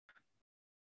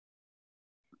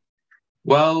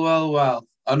Well.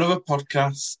 Another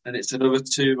podcast, and it's another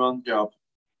two-man job.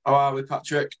 How are we,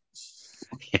 Patrick?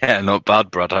 Yeah, not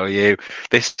bad, Brad. How are you?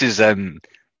 This is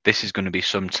this is going to be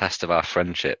some test of our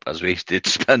friendship, as we did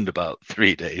spend about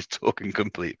 3 days talking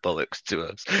complete bollocks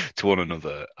to one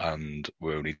another, and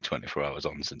we're only 24 hours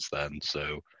on since then.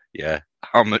 So yeah,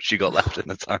 how much you got left in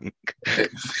the tank?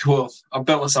 Well, I've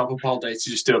built myself up all day to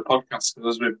just do a podcast because I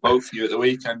was with both of you at the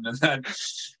weekend, and then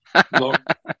one,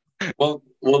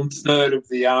 one third of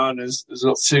the yarn has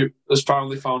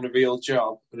finally found a real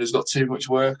job and has got too much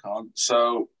work on,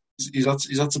 so he's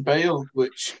had to bail,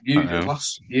 which I you did know.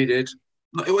 last. You did.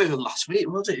 Not even last week,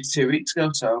 was it? It's 2 weeks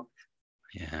ago.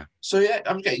 Yeah, So yeah,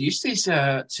 I'm getting used to these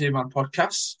two-man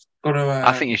podcasts. Got to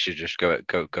I think you should just go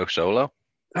solo.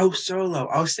 Oh, solo.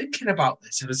 I was thinking about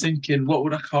this. I was thinking, what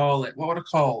would I call it? What would I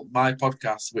call my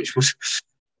podcast? Which was,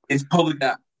 it's probably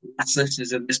got less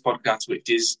listeners in this podcast, which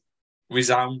is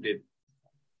resounding.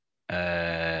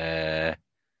 Uh,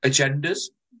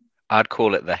 Agendas. I'd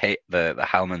call it the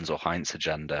Hellmans or Heinz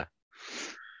agenda.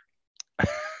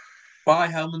 By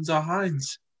Hellman's or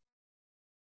Heinz.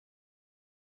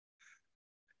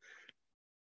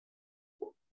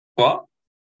 What?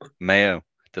 Mayo.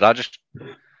 Did I just?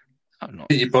 I'm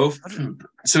not. You both.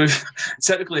 So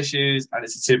technical issues, and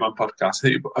it's a two-man podcast.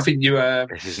 I think you.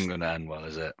 This isn't going to end well,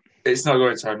 is it? It's not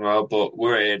going to end well, but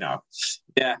we're here now.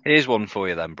 Yeah. Here's one for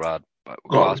you then, Brad.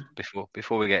 Go on.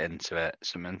 Before we get into it,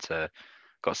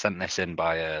 got sent this in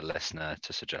by a listener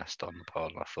to suggest on the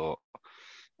pod. I thought,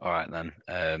 all right then.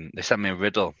 They sent me a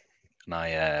riddle, and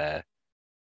I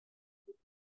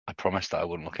promised that I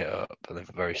wouldn't look it up. But they're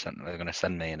going to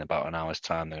send me in about an hour's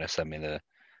time. They're going to send me the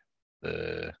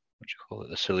what do you call it,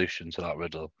 the solution to that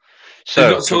riddle. So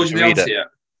They've not told you the answer yet.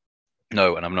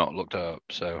 No, and I've not looked it up.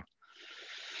 So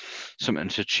something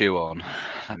to chew on.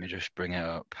 Let me just bring it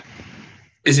up.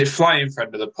 Is it flying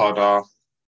friend of the pod or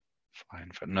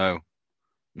Fine for no,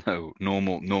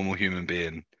 normal human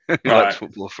being. right? Likes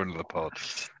football friend of the pod.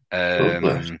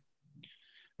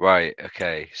 Right.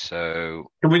 Okay. So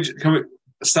Can we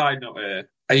side note here?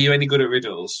 Are you any good at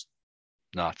riddles?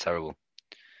 nah, terrible.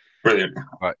 Brilliant.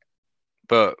 Right.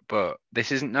 But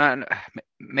this isn't.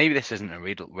 Maybe this isn't a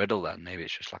riddle then. Maybe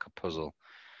it's just like a puzzle.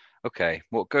 Okay.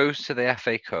 What goes to the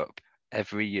FA Cup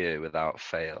every year without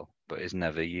fail, but is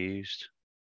never used?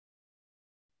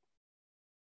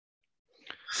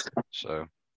 So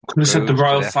Could have said the goes to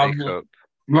royal the FA family. Cup.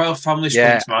 Royal family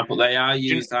Yeah. springs to mind, but they are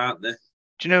used, aren't they? Do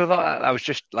you know that? I was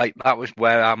just like, that was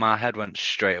where my head went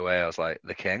straight away. I was like,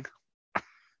 the king.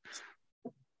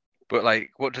 But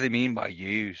like, what do they mean by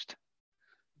used?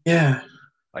 Yeah.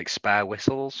 Like spare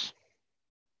whistles?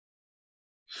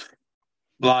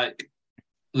 Like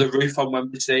the roof on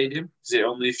Wembley Stadium, because it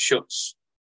only shuts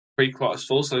three quarters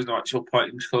full, so there's no actual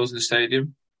point in closing the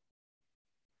stadium.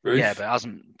 Roof. Yeah, but it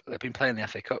hasn't. They've been playing the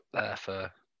FA Cup there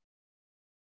for.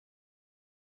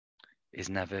 Is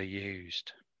never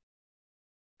used.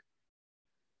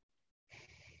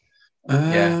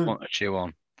 Yeah, want to chew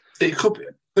on. It could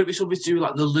be something to do with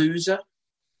like the loser.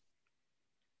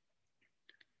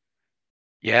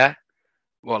 Yeah.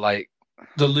 What, like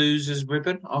the loser's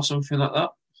ribbon or something like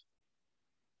that?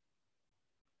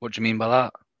 What do you mean by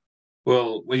that?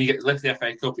 Well, when you get lift the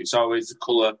FA Cup, it's always the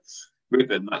colour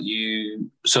ribbon that you.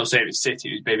 So say it's City,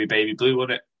 it was baby blue,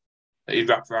 wasn't it? That you'd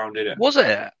wrap around in it. Was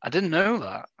it? I didn't know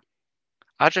that.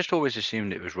 I just always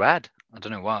assumed it was red. I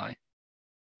don't know why.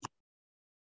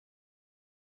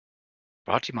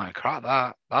 Brad, you might crack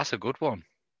that. That's a good one.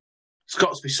 It's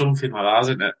got to be something like that,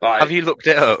 hasn't it? Like, have you looked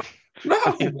it up? No,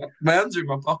 my hands are in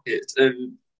my pockets,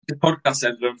 and the podcast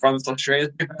ended on France Australia.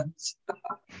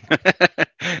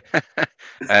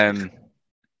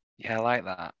 Yeah, I like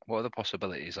that. What other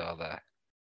possibilities are there?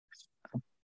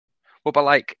 What about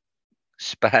like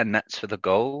spare nets for the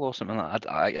goal or something like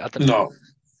that? I don't know.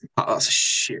 No, that's a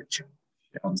shit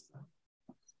answer.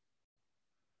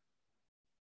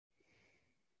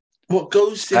 What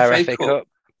goes to the FA Cup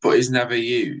but is never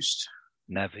used?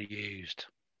 Never used.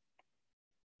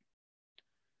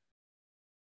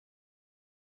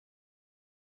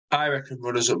 I reckon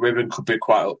runners-up ribbon could be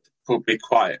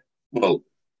quite. Well,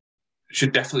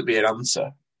 should definitely be an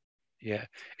answer. Yeah.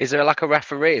 Is there like a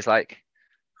referee? Is like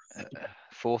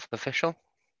fourth official?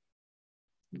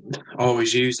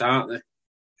 Always used, aren't they?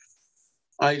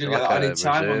 Are you going to get that any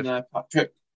time on there,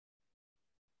 Patrick?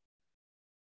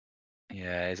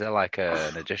 Yeah. Is there like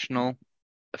an additional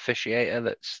officiator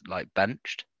that's like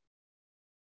benched?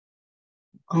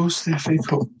 Goes to the FA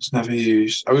Cup. It's never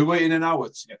used. Are we waiting an hour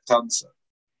to get the answer?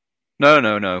 No.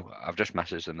 I've just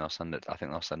messaged them. They'll send it. I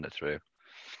think they'll send it through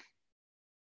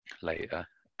later.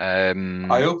 I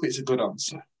hope it's a good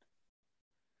answer.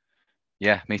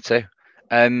 Yeah, me too.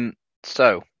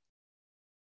 So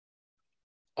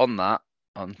on that,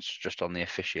 on the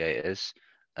officiators,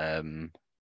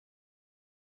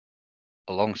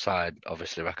 alongside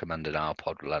obviously recommending our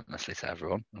pod relentlessly to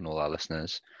everyone and all our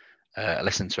listeners, I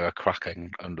listened to a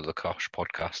cracking Under the Cosh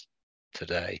podcast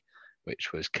today,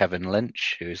 which was Kevin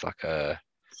Lynch, who's like a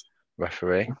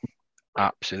referee.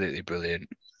 Absolutely brilliant.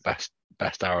 Best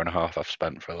hour and a half I've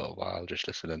spent for a little while just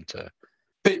listening to.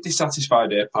 Bit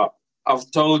dissatisfied here, Pat.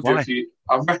 I've told Why? you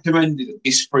I've recommended at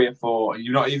least 3 or 4, and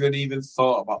you've not even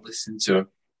thought about listening to them.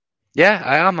 Yeah,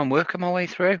 I am. I'm working my way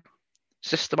through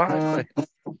systematically.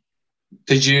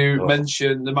 Did you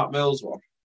mention the Matt Mills one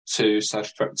to said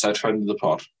friend of the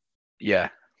pod? Yeah.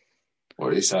 What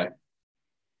did he say?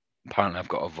 Apparently, I've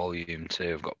got a volume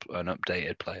 2. I've got an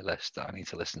updated playlist that I need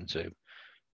to listen to.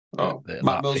 Oh,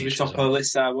 Matt Mills will be top of the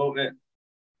list there, won't it?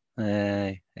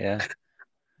 Yeah.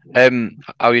 How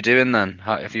are you doing then?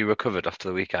 Have you recovered after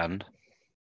the weekend?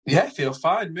 Yeah, feel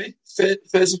fine, me. Fit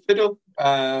as a fiddle.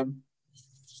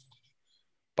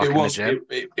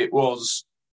 It was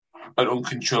an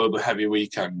uncontrollably heavy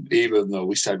weekend, even though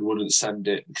we said we wouldn't send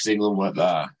it because England weren't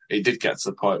there. It did get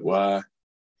to the point where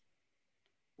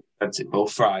we sent it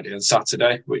both Friday and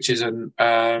Saturday, which isn't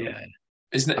isn't it?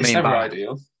 It's never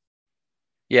ideal.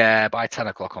 Yeah, by 10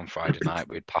 o'clock on Friday night,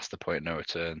 we'd passed the point of no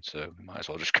return, so we might as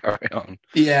well just carry on.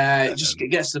 Yeah, it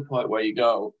gets to the point where you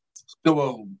go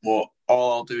home, but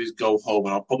all I'll do is go home,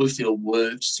 and I'll probably feel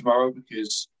worse tomorrow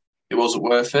because it wasn't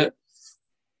worth it.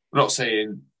 I'm not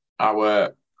saying I'm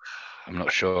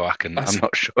not sure I can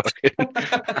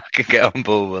get on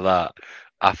board with that.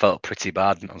 I felt pretty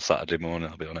bad on Saturday morning,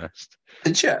 I'll be honest.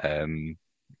 Did you?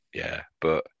 Yeah,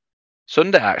 but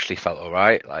Sunday I actually felt all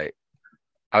right. Like,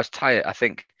 I was tired. I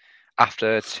think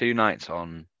after 2 nights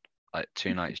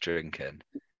drinking,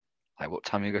 like, what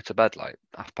time you go to bed? Like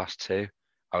 2:30.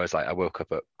 I woke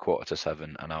up at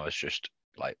 7:15 and I was just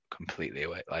like completely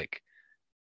awake. Like,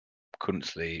 couldn't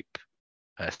sleep.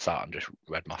 I sat and just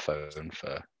read my phone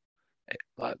for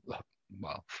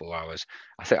 4 hours.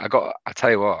 I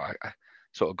tell you what, I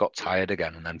sort of got tired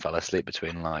again and then fell asleep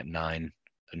between like 9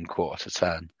 and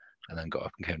 10:15 and then got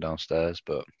up and came downstairs.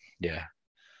 But yeah.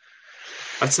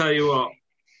 I tell you what,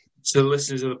 to the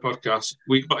listeners of the podcast,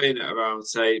 we got in at around,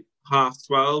 say,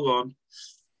 12:30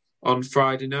 on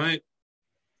Friday night.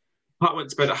 Pat went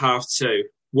to bed at 2:30.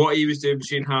 What he was doing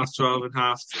between 12:30 and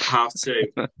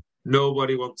 2:30,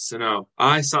 nobody wants to know.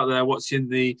 I sat there watching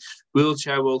the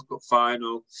Wheelchair World Cup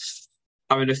final,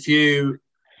 having a few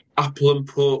apple and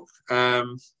pork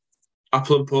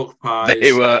pies.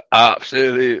 They were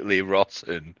absolutely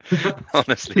rotten.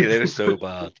 Honestly, they were so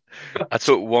bad. I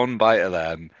took one bite of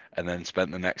them and then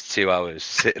spent the next 2 hours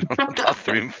sitting on the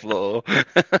bathroom floor,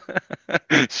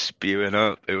 spewing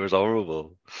up. It was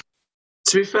horrible.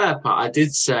 To be fair, Pat, I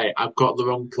did say I've got the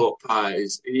wrong pork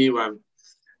pies. And you went,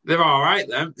 they're all right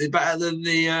then. They're better than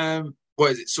the,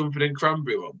 something and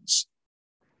cranberry ones.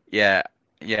 Yeah.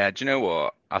 Do you know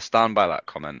what? I stand by that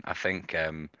comment. I think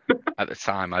at the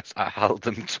time I held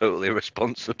them totally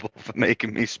responsible for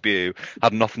making me spew.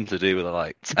 Had nothing to do with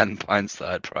the 10 pints that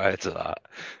I had prior to that.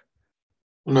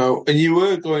 No, and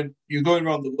you're going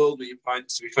around the world with your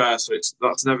pints, to be fair, so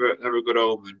that's never a good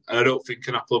omen. And I don't think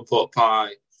an apple and pork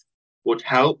pie would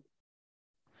help.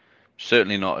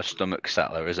 Certainly not a stomach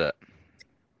settler, is it?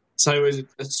 So is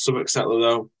a stomach settler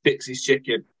though. Dixie's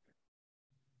chicken.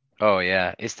 Oh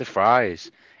yeah, it's the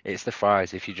fries.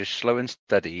 If you just slow and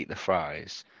steady eat the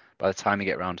fries, by the time you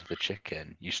get round to the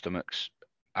chicken, your stomach's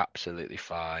absolutely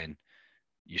fine.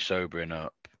 You're sobering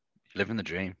up. You're living the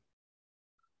dream.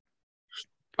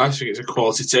 I think it's a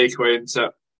quality takeaway, isn't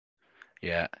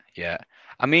it? Yeah.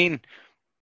 I mean,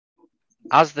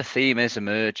 as the theme is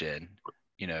emerging,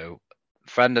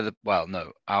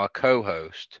 our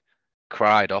co-host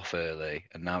cried off early,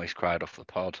 and now he's cried off the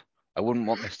pod. I wouldn't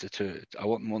want this to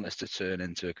turn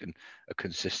into a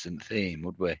consistent theme,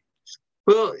 would we?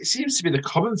 Well, it seems to be the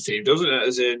common theme, doesn't it?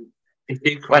 As in, he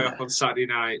did cry off on Saturday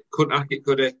night. Couldn't hack it,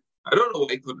 could he? I don't know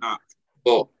what he couldn't hack,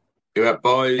 but he went,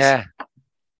 boys. Yeah,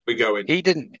 we're going. He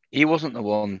didn't. He wasn't the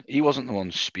one. He wasn't the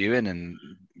one spewing in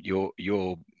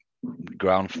your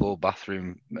ground floor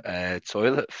bathroom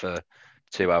toilet for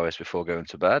 2 hours before going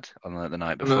to bed on the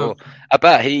night before. No. I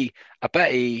bet he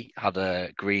had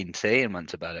a green tea and went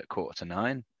to bed at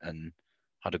 9:15 and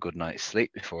had a good night's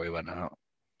sleep before he went out.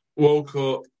 Woke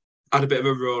up, had a bit of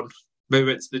a run, maybe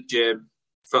went to the gym,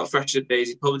 felt fresh as days.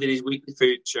 He probably did his weekly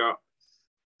food shot.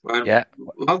 Yeah.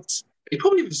 He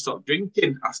probably even stopped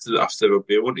drinking after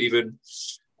rugby. We didn't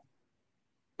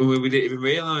even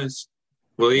realise.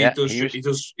 Well, he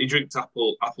drinks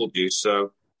apple juice,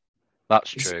 so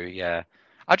that's true. Yeah,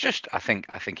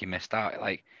 think he missed out.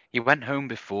 Like he went home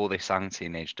before they sang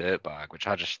Teenage Dirtbag, which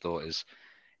I just thought is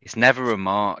it's never a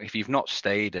mark. If you've not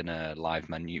stayed in a live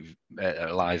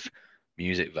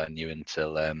music venue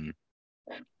until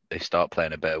they start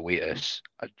playing a bit of Wheatus,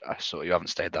 I sort of you haven't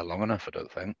stayed there long enough. I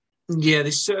don't think. Yeah,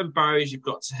 there's certain barriers you've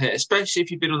got to hit, especially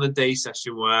if you've been on the day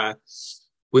session where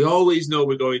we always know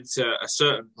we're going to a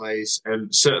certain place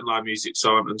and certain live music's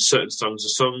on and certain songs are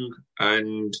sung.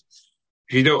 And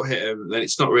if you don't hit them, then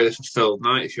it's not really a fulfilled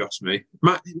night, if you ask me.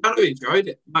 Might have enjoyed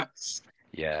it.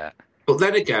 Yeah. But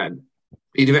then again,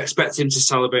 you'd have expected him to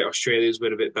celebrate Australia's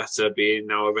win a bit better, being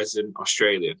now a resident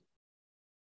Australian.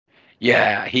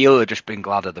 Yeah, he'll have just been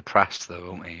glad of the press,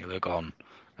 though, won't he? He'll have gone,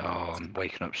 oh, I'm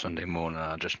waking up Sunday morning,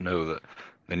 I just know that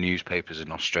the newspapers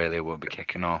in Australia won't be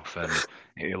kicking off, and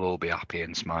he'll all be happy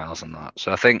and smiles and that.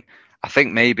 So I think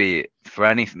maybe for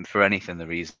anything, the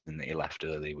reason that he left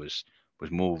early was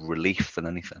more relief than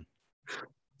anything.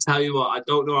 Tell you what, I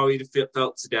don't know how he'd have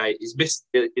felt today. He'd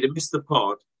have missed the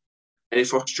pod, and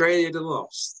if Australia had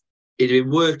lost, he'd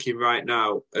been working right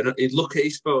now, and he'd look at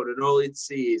his phone, and all he'd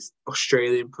see is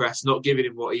Australian press not giving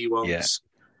him what he wants. Yeah.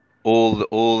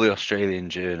 All the Australian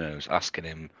journos asking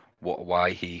him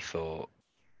why he thought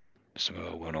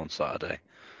Samoa won on Saturday,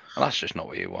 and that's just not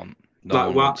what you want. No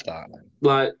one wants that.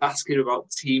 Like asking about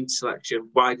team selection,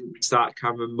 why didn't we start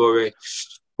Cameron Murray?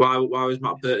 Why was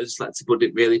Matt Burton selected but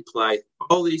didn't really play?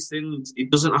 All these things he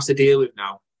doesn't have to deal with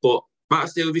now, but might have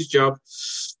to deal with his job.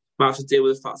 Might have to deal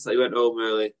with the fact that he went home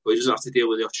early, but he doesn't have to deal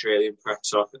with the Australian press.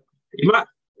 So I think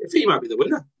he might be the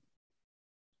winner.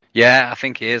 Yeah, I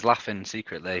think he is laughing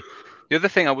secretly. The other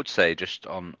thing I would say, just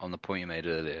on the point you made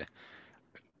earlier,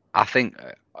 I think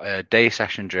day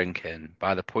session drinking,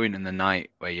 by the point in the night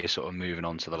where you're sort of moving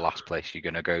on to the last place you're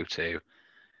going to go to,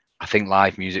 I think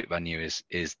live music venue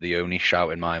is the only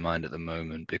shout in my mind at the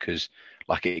moment, because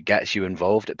like it gets you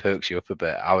involved, it perks you up a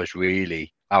bit. I was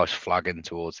flagging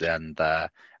towards the end there,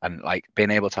 and like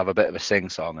being able to have a bit of a sing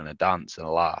song and a dance and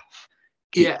a laugh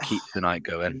keeps the night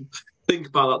going. Think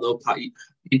about that though, Pat.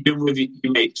 You've been with your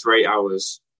mates for 8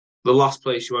 hours. The last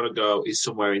place you want to go is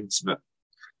somewhere intimate,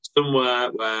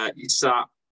 somewhere where you sat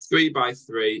 3 by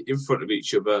 3 in front of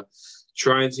each other,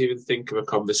 trying to even think of a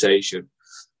conversation.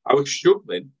 I was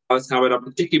struggling by the time I'd had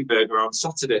a chicken burger on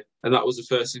Saturday, and that was the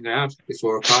first thing I had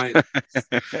before a pint.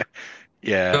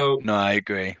 Yeah, no, I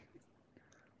agree.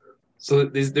 So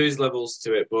there's levels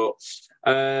to it, but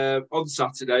on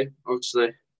Saturday,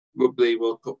 obviously, Rugby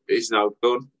World Cup is now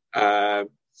done.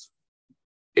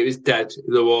 It was dead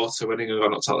in the water when England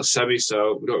got knocked out of the semi,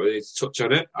 so we don't really need to touch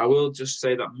on it. I will just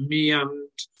say that me and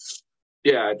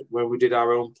when we did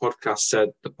our own podcast, said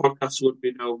the podcast would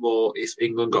be no more if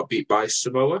England got beat by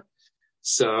Samoa.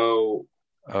 So,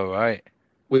 all right,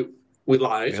 we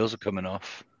lied. Wheels are coming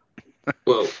off.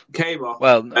 Well, came off.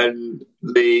 Well, and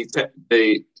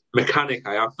the mechanic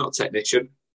I am, not technician,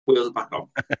 wheels are back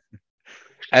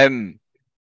on.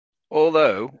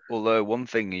 Although one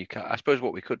thing I suppose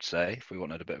what we could say if we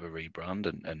wanted a bit of a rebrand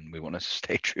and we want to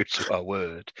stay true to our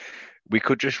word, we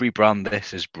could just rebrand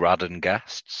this as Brad and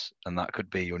Guests, and that could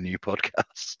be your new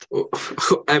podcast.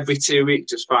 Every 2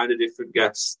 weeks, just find a different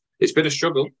guest. It's been a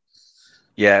struggle.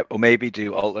 Yeah, or maybe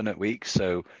do alternate weeks,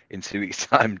 so in 2 weeks'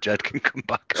 time, Jed can come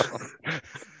back on.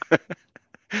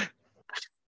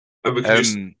 And we can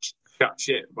just chat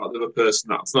shit about the other person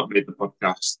that's not made the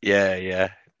podcast. Yeah,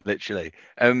 literally.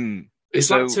 It's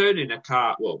like turning a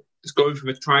car. Well, it's going from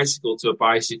a tricycle to a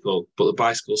bicycle, but the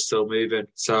bicycle's still moving.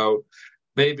 So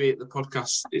maybe the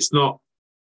podcast, it's not.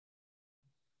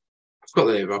 I've got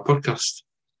the name of our podcast.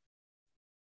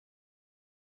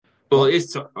 Well, it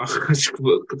is. I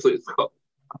completely forgot.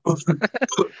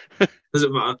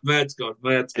 Doesn't matter. My head's gone.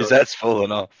 His head's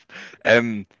fallen off.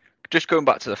 Just going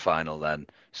back to the final then.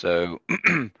 So,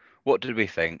 what did we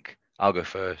think? I'll go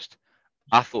first.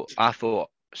 I thought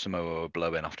Samoa would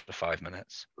blow in after 5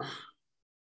 minutes.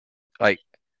 I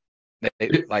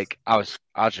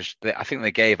think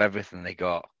they gave everything they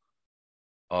got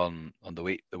on the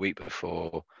week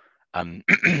before, and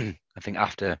I think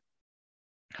after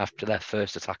their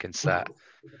first attacking set,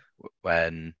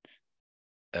 when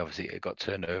obviously it got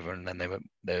turned over and then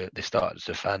they started to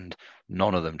defend,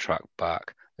 none of them tracked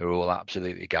back. They were all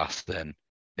absolutely gassed in.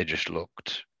 They just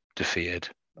looked defeated,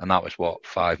 and that was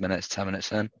 10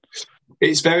 minutes in.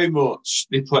 It's very much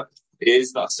it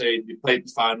is that saying they played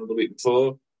the final the week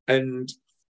before, and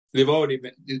they've already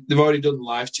done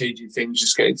life-changing things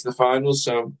just getting to the finals.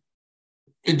 So,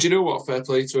 and do you know what? Fair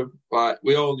play to them. Like,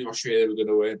 we all knew Australia were going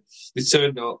to win. They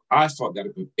turned up. I thought they had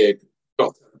a good gig.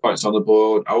 Got 10 points on the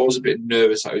board. I was a bit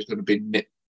nervous that it was going to be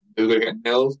we were going to get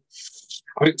nilled.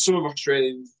 I think some of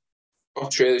Australians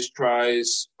Australia's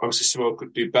tries. Obviously, Samoa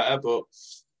could do better, but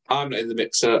I'm not in the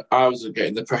mixer. I wasn't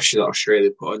getting the pressure that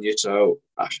Australia put on you, so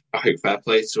I think fair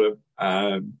play to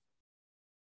him.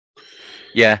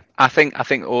 Yeah, I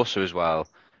think also as well.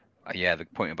 Yeah, the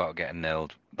point about getting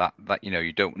nailed. That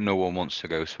you don't. No one wants to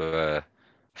go to a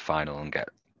final and get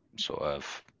sort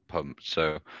of pumped.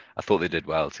 So I thought they did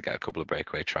well to get a couple of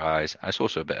breakaway tries. And it's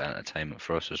also a bit of entertainment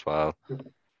for us as well.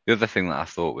 The other thing that I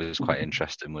thought was quite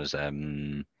interesting was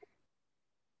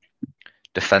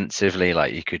defensively,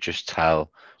 like you could just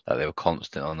tell that they were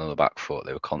constant on the back foot.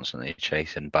 They were constantly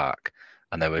chasing back,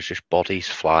 and there was just bodies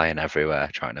flying everywhere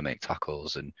trying to make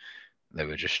tackles, and they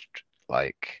were just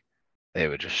like they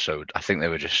were just so. I think they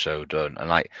were just so done. And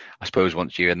like I suppose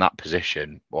once you're in that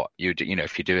position, what you do,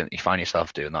 if you find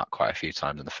yourself doing that quite a few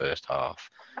times in the first half,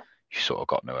 you sort of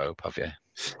got no hope, have you?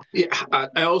 Yeah,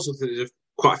 I also think there's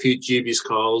quite a few dubious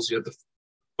calls. You had the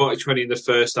 40-20 in the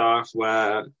first half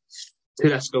where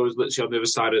Tedesco was literally on the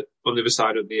other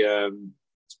side of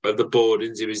the board,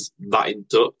 and he was that in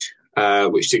touch,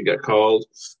 which didn't get called.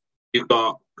 You've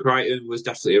got Crichton was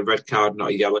definitely a red card, not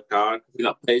a yellow card. I think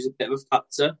that plays a bit of a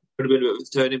factor. Could have been a bit of a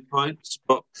turning point.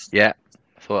 But yeah,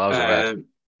 I thought that was a red.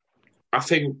 I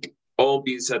think all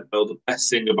being said, though, the best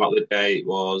thing about the day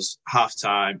was half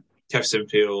time. Kev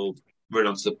Sinfield run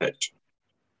onto the pitch.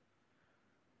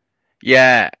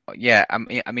 Yeah. I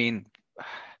mean,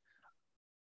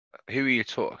 who are you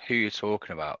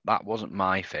talking about? That wasn't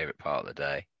my favourite part of the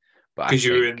day. But because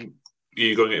you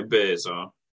going to get beers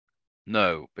or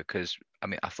no? Because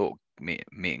I thought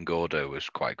meeting Gordo was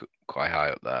quite high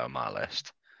up there on my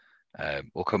list.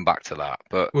 We'll come back to that.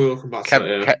 But we'll come back to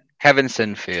that, yeah. Kevin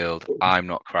Sinfield, I'm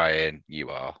not crying. You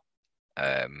are.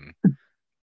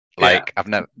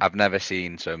 I've never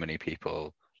seen so many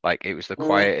people. Like it was the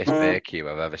quietest beer queue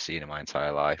I've ever seen in my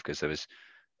entire life because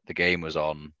the game was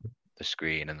on the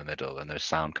screen in the middle and there was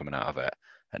sound coming out of it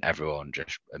and everyone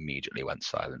just immediately went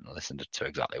silent and listened to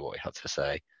exactly what he had to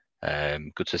say.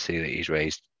 Good to see that he's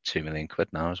raised £2 million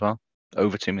now as well.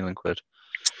 Over £2 million.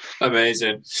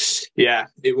 Amazing. Yeah,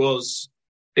 it was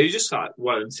just like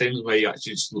one of the things where you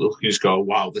actually just look and just go,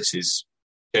 wow, this is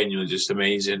genuinely just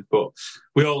amazing. But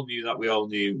we all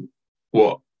knew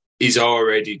what he's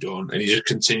already done, and he just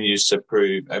continues to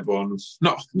prove everyone's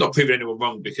not proving anyone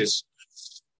wrong because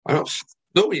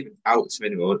nobody even doubts him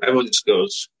anymore. Everyone just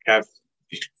goes, Kev,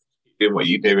 you keep doing what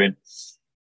you're doing.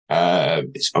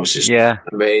 It's obviously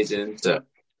amazing.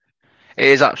 It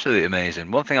is absolutely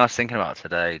amazing. One thing I was thinking about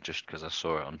today, just because I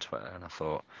saw it on Twitter, and I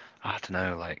thought, I don't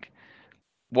know, like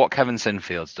what Kevin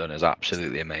Sinfield's done is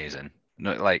absolutely amazing.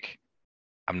 No, like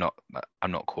I'm not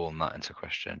calling that into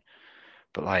question.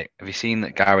 But like, have you seen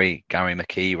that Gary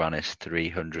McKee ran his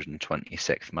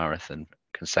 326th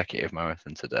consecutive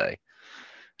marathon today,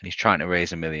 and he's trying to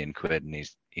raise £1 million, and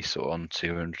he's sort of on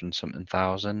 200 and something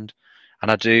thousand.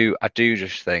 And I do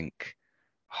just think,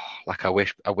 like I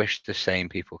wish the same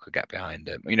people could get behind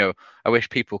him. I wish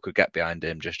people could get behind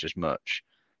him just as much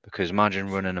because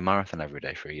imagine running a marathon every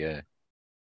day for a year.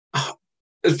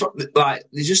 Like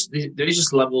there is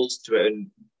just levels to it, and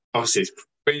obviously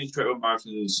training straight up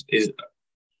marathons is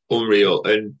unreal.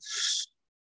 And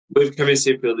with Kevin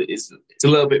Sinfield, it's a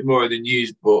little bit more in the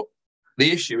news, but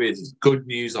the issue is good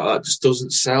news like that just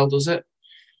doesn't sell, does it?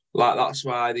 Like that's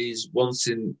why these once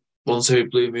every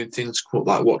blue moon things come up,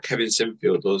 like what Kevin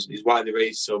Sinfield does, is why they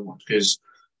raise so much because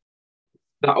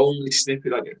that only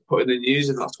snippet that gets put in the news,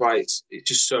 and that's why it's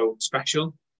just so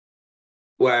special.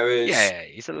 Whereas, yeah,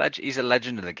 he's a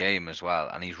legend of the game as well,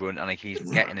 and he's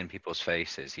getting in people's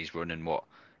faces. He's running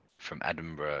from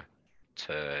Edinburgh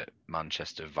to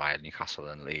Manchester via Newcastle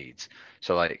and Leeds.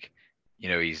 So like,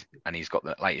 he's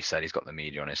got like you said, he's got the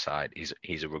media on his side.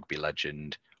 He's a rugby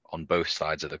legend on both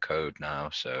sides of the code now.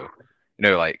 So,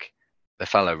 like the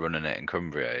fella running it in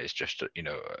Cumbria is just,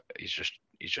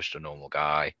 he's just a normal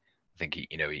guy. I think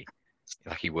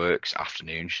he works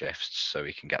afternoon shifts so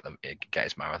he can get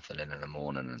his marathon in the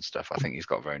morning and stuff. I think he's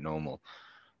got very normal.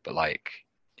 But like,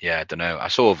 yeah, I don't know. I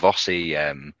saw Vossi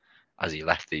as he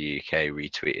left the UK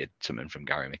retweeted something from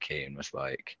Gary McKee and was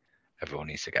like, everyone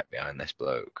needs to get behind this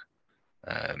bloke.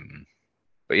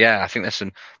 But yeah, I think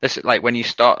this like when you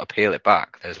start to peel it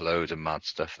back, there's loads of mad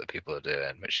stuff that people are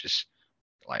doing, which is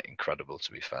like incredible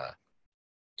to be fair.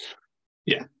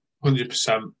 Yeah,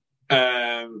 100%.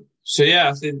 So yeah,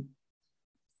 I think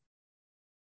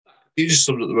he just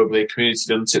summed up the rugby community,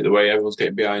 doesn't it? The way everyone's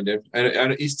getting behind him,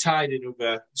 and he's tied in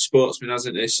other sportsmen,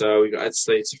 hasn't he? So we got Ed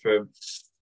Slater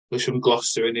from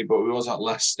Gloucester, in it, but we was at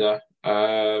Leicester.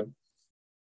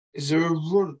 Is there a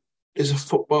run? There's a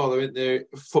footballer in there,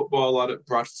 a football lad at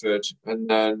Bradford, and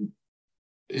then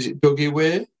is it Dougie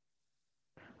Weir?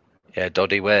 Yeah,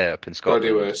 Doddy Way up in Doddy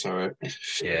Scotland. Way, sorry.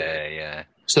 Yeah.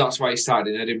 So that's why he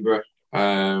started in Edinburgh.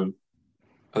 And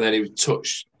then he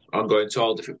touched on going to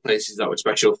all different places that were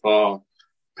special for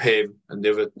him and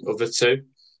the other two.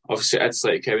 Obviously, Ed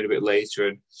Slater came in a bit later,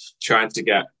 and trying to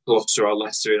get Gloucester or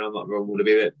Leicester in on that run would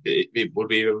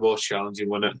be even more challenging,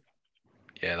 wouldn't it?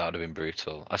 Yeah, that would have been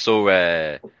brutal. I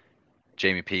saw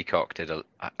Jamie Peacock did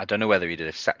I don't know whether he did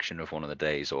a section of one of the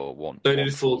days or They did one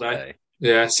a full full day.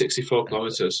 Yeah, 64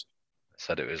 kilometres.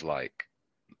 Said it was like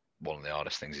one of the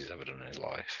hardest things he's ever done in his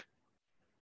life.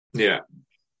 Yeah.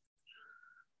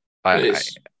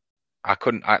 I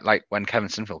couldn't like when Kevin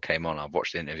Sinfield came on, I've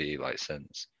watched the interview like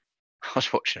since. I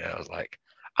was watching it, I was like,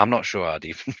 I'm not sure I'd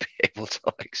even be able to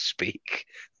like speak.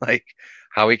 Like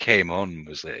how he came on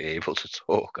was like, able to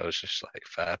talk. I was just like,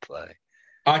 fair play.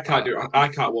 I can't do it. I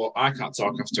can't walk. I can't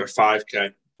talk after a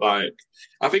 5K. Like,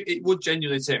 I think it would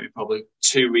genuinely take me probably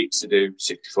 2 weeks to do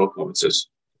 64 kilometres.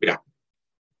 Yeah.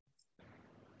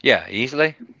 Yeah,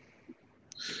 easily.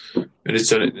 And he's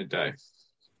done it in a day.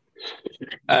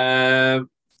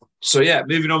 So yeah,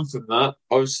 moving on from that,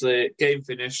 obviously game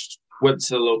finished, went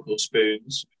to the local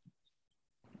Spoons.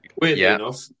 Weirdly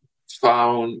enough,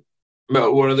 found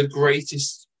one of the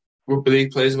greatest rugby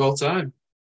league players of all time.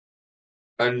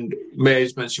 And may I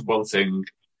just mention one thing?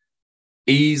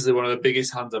 Easily one of the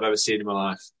biggest hands I've ever seen in my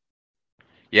life.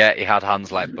 Yeah, he had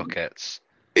hands like buckets.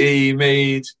 He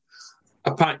made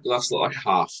a pint glass look like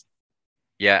half.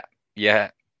 Yeah.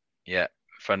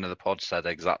 Friend of the pod said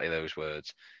exactly those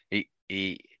words. I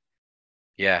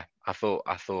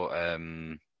thought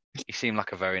he seemed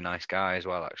like a very nice guy as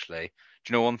well, actually.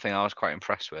 Do you know one thing I was quite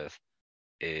impressed with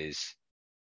is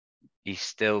he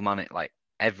still managed, like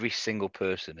every single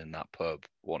person in that pub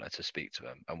wanted to speak to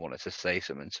him and wanted to say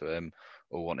something to him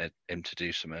or wanted him to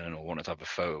do something or wanted to have a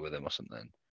photo with him or something.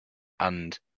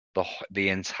 And the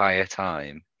entire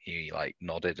time he like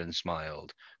nodded and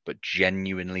smiled, but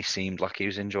genuinely seemed like he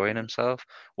was enjoying himself.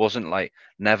 Wasn't like,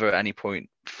 never at any point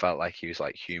felt like he was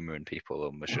like humouring people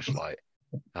and was just like,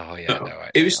 oh yeah, no,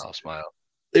 right, I'll smile.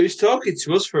 He was talking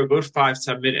to us for a good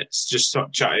 5-10 minutes, just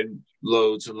stop chatting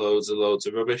loads and loads and loads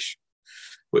of rubbish,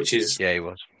 which is he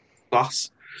was class.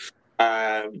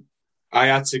 I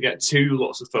had to get 2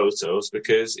 lots of photos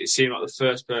because it seemed like the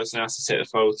first person I had to take the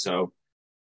photo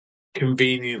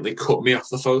conveniently cut me off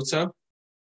the photo.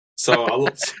 So I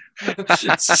looked. I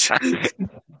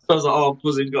was like, "Oh,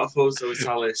 buzzing! Got a photo with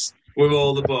Talis with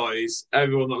all the boys,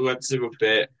 everyone that went to the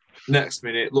rugby." Next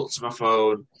minute, looked at my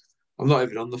phone. I'm not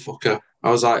even on the fucker.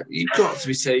 I was like, "You've got to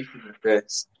be taking the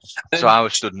piss." So I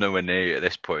was stood nowhere near you at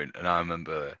this point, and I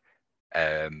remember,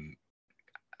 I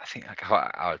think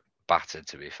I was battered,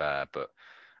 to be fair, but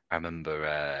I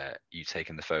remember you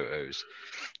taking the photos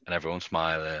and everyone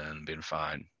smiling and being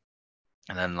fine.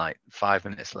 And then like 5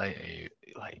 minutes later,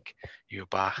 you were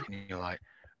back and you're like,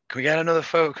 "Can we get another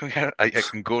photo? Can we get?" I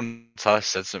can go and Talis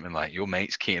said something like, "Your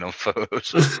mate's keen on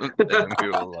photos," or something. And we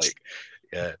were all like,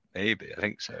 "Yeah, maybe. I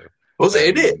think so." Was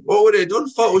it in it? What would it have done?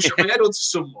 Photoshop my head onto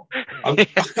someone. I'm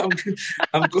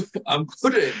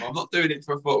good at it, but I'm not doing it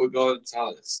for a photo with Gordon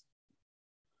Talis.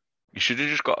 We should have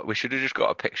just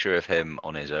got a picture of him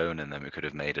on his own, and then we could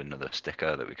have made another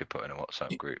sticker that we could put in a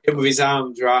WhatsApp group. With his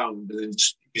arms round, and then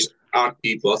just add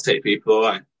people or take people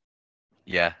away.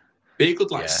 Yeah. Be a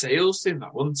good sales thing,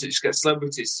 that wouldn't it? Just get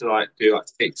celebrities to like do like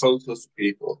take photos of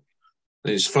people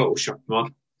and just Photoshop them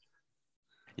on.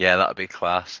 Yeah, that'd be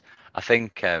class. I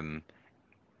think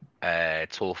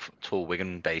tall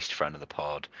Wigan-based friend of the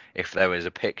pod, if there was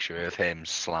a picture of him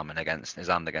slamming his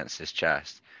hand against his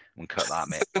chest and cut that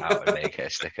out and make it a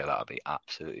sticker, that'd be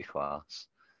absolutely class.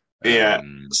 Yeah.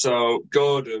 So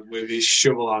Gordon with his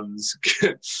shovel hands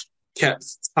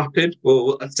kept tapping.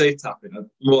 Well, I'd say tapping,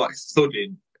 more like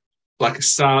thudding, like a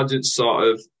sergeant sort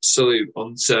of salute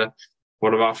onto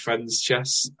one of our friends'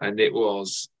 chests, and it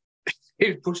was.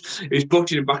 He was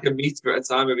pushing him back a metre at a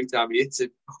time every time he hit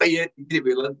him. He did it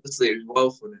relentlessly. It was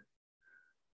well funny.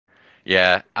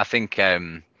 Yeah, I think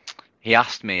he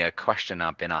asked me a question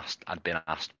I'd been asked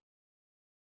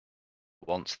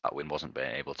once that win wasn't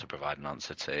being able to provide an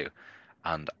answer to,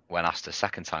 and when asked a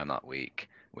second time that week,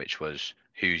 which was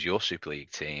who's your Super League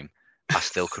team, I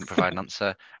still couldn't provide an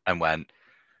answer and went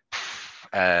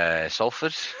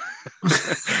Salford.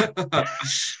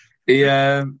 He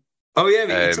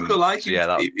took a liking.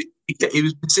 Yeah, he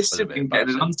was persistent in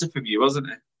getting an answer from you, wasn't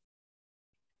he?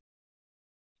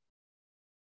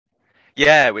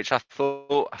 Yeah, which I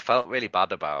felt really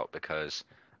bad about because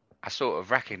I sort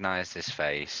of recognised his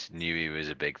face, knew he was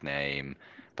a big name,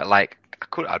 but like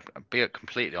I'd be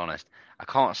completely honest, I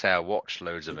can't say I watched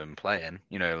loads of him playing.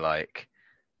 You know, like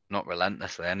not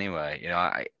relentlessly anyway. You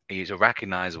know, he's a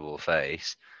recognisable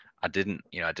face. I didn't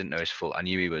know his full. I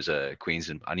knew he was a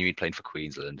Queensland. I knew he'd played for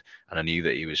Queensland, and I knew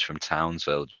that he was from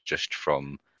Townsville, just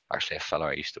from actually a fellow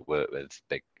I used to work with.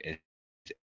 He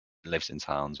lives in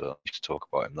Townsville. I used to talk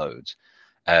about him loads.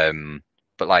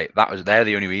 But like they're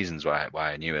the only reasons why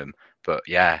I knew him. But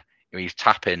yeah, he was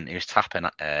tapping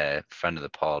a friend of the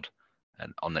pod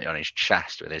and on his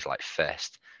chest with his like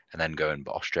fist, and then going,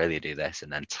 but Australia do this,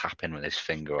 and then tapping with his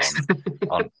finger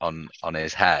on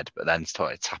his head, but then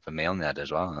started tapping me on the head as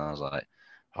well, and I was like,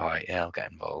 all right, yeah, I'll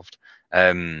get involved.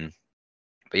 But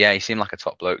yeah, he seemed like a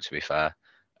top bloke, to be fair.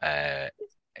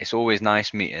 It's always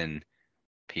nice meeting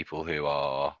people who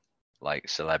are like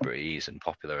celebrities and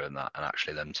popular and that, and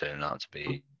actually them turning out to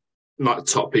be like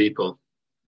top people.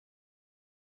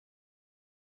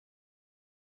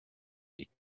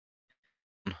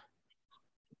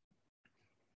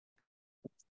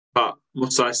 But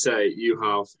must I say, you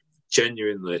have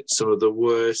genuinely some of the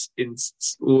worst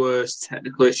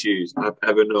technical issues I've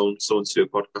ever known someone to do a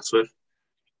podcast with.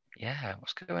 Yeah,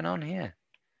 what's going on here?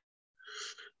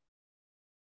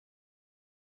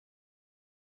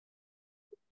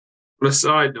 On a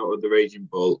side note of the Raging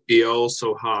Bull, he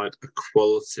also had a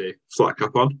quality flat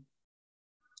cap on.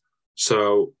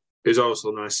 So it was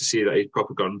also nice to see that he'd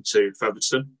proper gone to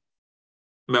Featherstone,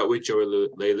 met with Joey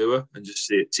Leilua, and just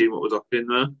see what was happening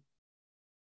there.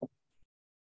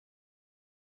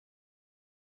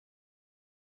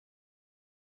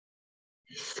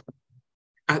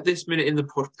 At this minute in the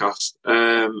podcast,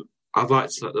 I'd like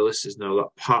to let the listeners know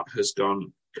that Pat has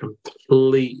gone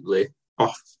completely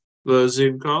off the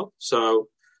Zoom call. So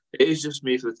it is just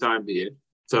me for the time being.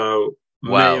 So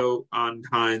Mayo and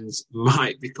Hines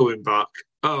might be coming back.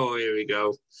 Oh, here we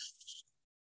go.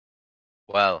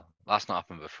 Well, that's not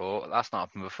happened before. Has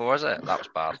it? That was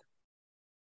bad.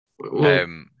 Well,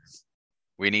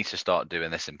 we need to start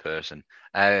doing this in person.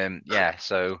 Yeah,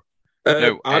 so...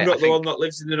 I'm not the one that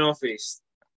lives in the northeast.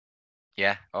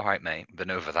 Yeah, all right, mate.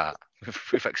 Been over that.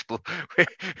 We've explored.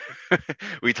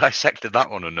 We dissected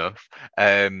that one enough.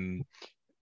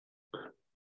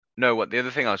 No, what the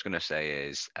other thing I was going to say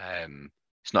is,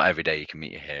 it's not every day you can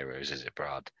meet your heroes, is it,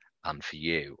 Brad? And for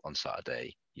you on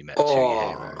Saturday, you met two of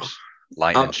your heroes.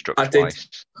 Lightning struck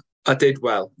twice. I did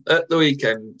well at the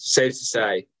weekend. Safe to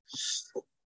say,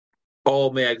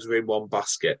 all my eggs were in one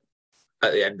basket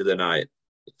at the end of the night.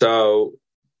 So,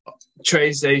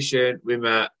 train station, we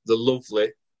met the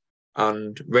lovely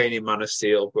and reigning man of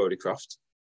steel, Brodie Croft.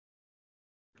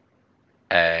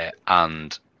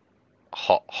 And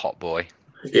hot boy.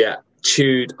 Yeah,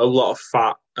 chewed a lot of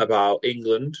fat about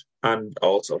England and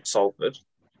also Salford.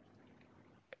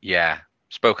 Yeah,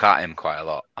 spoke at him quite a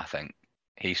lot, I think.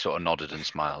 He sort of nodded and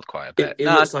smiled quite a bit. He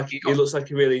looks like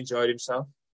he really enjoyed himself.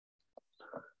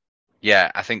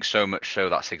 Yeah, I think so much so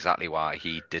that's exactly why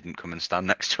he didn't come and stand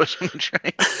next to us on the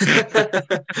train.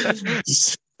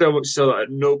 So much so that at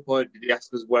no point did he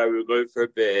ask us where we were going for a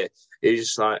beer. He was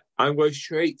just like, I'm going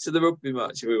straight to the rugby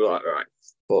match. And we were like, right,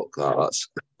 fuck that.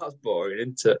 That's boring,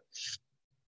 isn't it?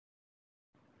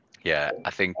 Yeah,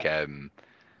 I think, 100% when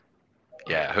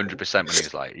he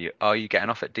was like, are you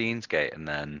getting off at Deansgate? And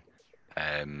then,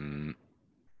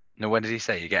 no, when did he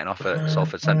say? You're getting off at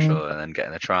Salford Central and then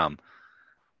getting a tram?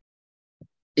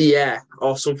 Yeah,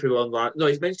 or something along that. No,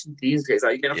 he's mentioned Deansgate. It's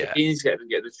like, you get off at Deansgate and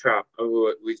get the tram.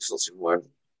 And we just went,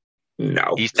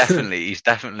 no. He's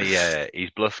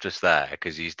bluffed us there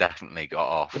because he's definitely got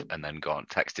off and then gone,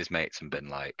 text his mates and been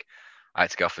like, I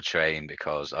had to get off a train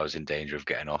because I was in danger of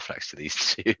getting off next to these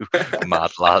two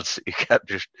mad lads who kept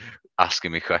just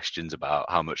asking me questions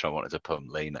about how much I wanted to pump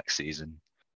Lee next season.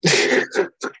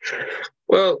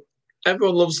 Well,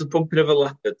 everyone loves the pumping of a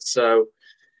leopard, so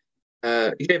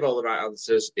he gave all the right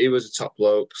answers. He was a top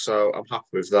bloke, so I'm happy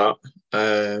with that.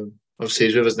 Obviously,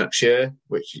 he's with us next year,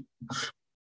 which is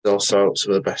also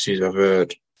some of the best news I've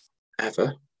heard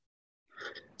ever.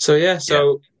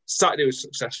 So, Saturday was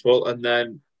successful, and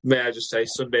then, may I just say,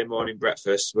 Sunday morning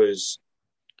breakfast was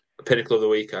the pinnacle of the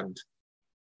weekend.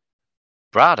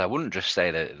 Brad, I wouldn't just say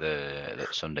that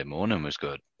Sunday morning was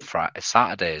good.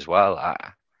 Saturday as well.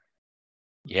 I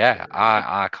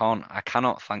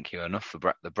cannot thank you enough for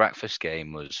the breakfast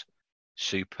game was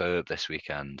superb this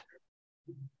weekend.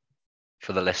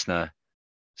 For the listener,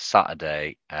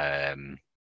 Saturday, as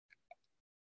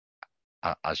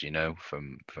you know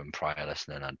from prior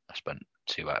listening, I spent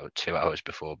 2 hours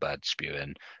before bed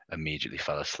spewing, immediately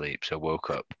fell asleep. So woke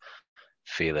up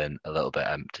feeling a little bit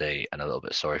empty and a little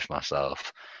bit sorry for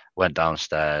myself. Went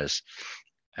downstairs,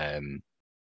 and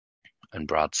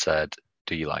Brad said,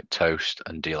 do you like toast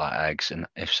and do you like eggs? And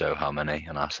if so, how many?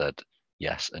 And I said,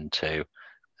 yes, and 2.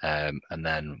 And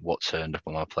then what turned up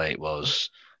on my plate was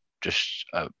just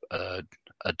a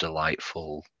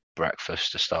delightful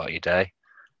breakfast to start your day.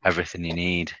 Everything you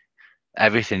need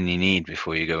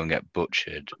before you go and get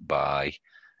butchered by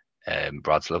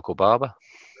Brad's local barber.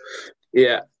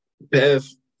 Yeah, bit of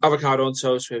avocado on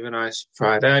toast with a nice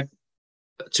fried egg.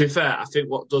 To be fair, I think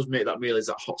what does make that meal is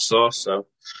that hot sauce. So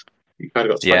you kind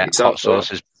of got to thank yourself.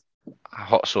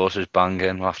 Hot sauce is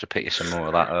banging. We'll have to pick you some more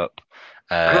of that up.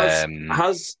 Has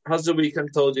the weekend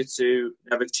told you to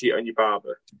never cheat on your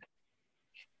barber?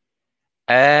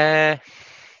 Has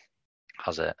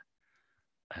it?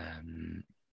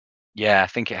 Yeah, I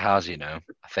think it has. You know,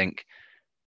 I think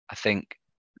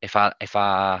if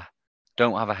I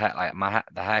don't have a hair like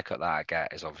the haircut that I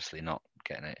get is obviously not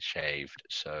getting it shaved,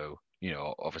 so you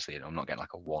know, obviously I'm not getting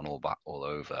like a one all back all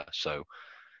over. So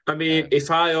I mean,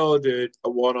 if I ordered a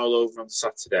one all over on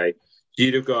Saturday,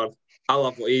 you'd have gone, I'll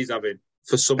have what he's having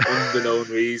for some unknown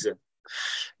reason.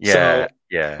 Yeah, so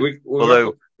yeah.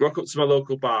 We'll rock up to my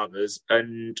local barbers,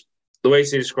 and the way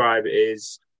to describe it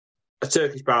is a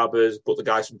Turkish barbers, but the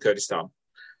guy's from Kurdistan.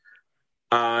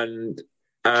 And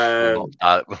we'll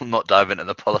not dive into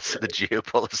the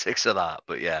geopolitics of that,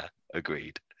 but yeah,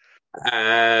 agreed.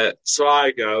 So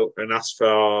I go and ask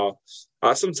for.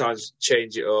 I sometimes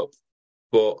change it up,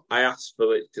 but I ask for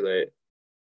literally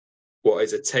what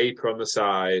is a taper on the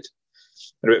side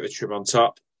and a bit of a trim on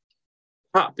top.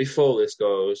 Pat, before this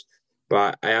goes,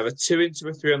 right, I have a 2 inch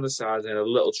or 3 on the side and a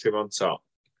little trim on top.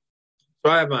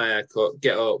 So I have my haircut,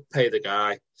 get up, pay the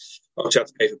guy. Obviously, I have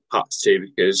to pay for Pat's too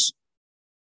because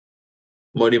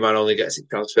Moneyman only gets it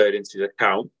transferred into his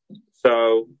account.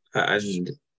 So, and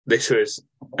this was,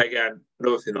 again,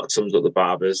 another thing that sums up the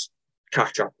barbers,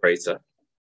 cash operator.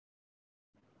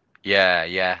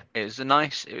 Yeah. It was an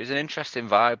interesting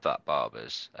vibe, that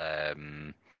barbers.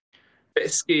 Bit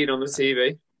of skiing on the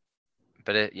TV.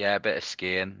 A bit of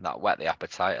skiing. That whet the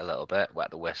appetite a little bit,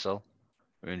 wet the whistle.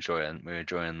 We're enjoying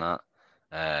that.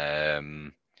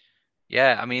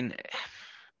 Yeah, I mean,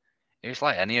 it was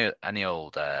like any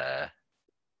old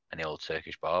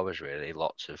Turkish barbers, really.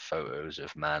 Lots of photos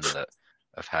of men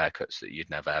of haircuts that you'd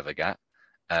never ever get.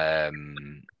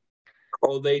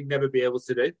 Or they'd never be able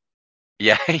to do.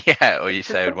 Yeah. Or you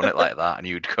say I'd want it like that, and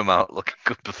you'd come out looking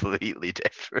completely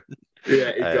different.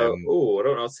 Yeah, you'd go, oh, I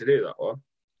don't know how to do that one.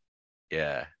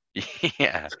 Yeah.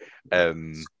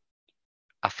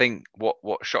 I think what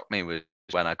shocked me was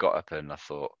when I got up and I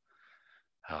thought,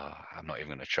 oh, I'm not even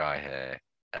going to try here,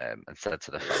 and said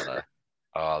to the fella,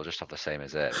 oh, I'll just have the same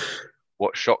as it.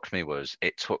 What shocked me was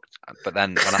but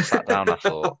then when I sat down, I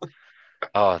thought,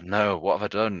 oh no, what have I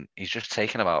done? He's just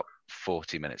taken about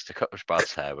 40 minutes to cut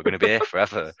Brad's hair. We're going to be here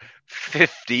forever.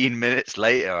 15 minutes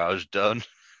later, I was done.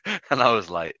 And I was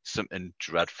like, something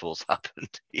dreadful's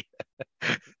happened here.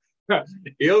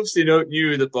 He obviously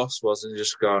knew who the boss was and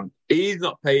just gone, he's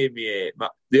not paying me it.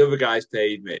 The other guy's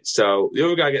paid me. So the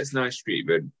other guy gets nice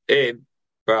treatment. Him,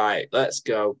 right, let's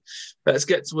go. Let's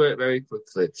get to work very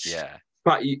quickly. Yeah.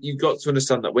 But you've got to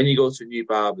understand that when you go to a new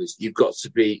barber's, you've got to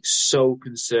be so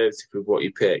conservative with what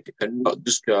you pick and not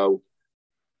just go,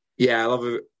 yeah, I'll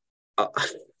have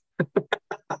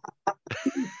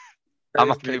I'm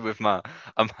happy with my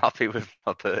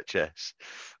purchase.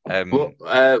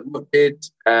 What did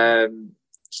the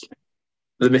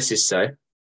missus say?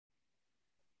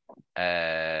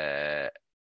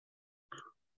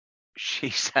 She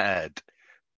said,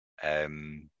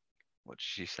 what did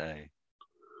she say?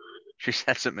 She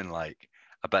said something like,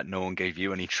 I bet no one gave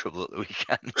you any trouble at the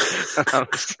weekend. And I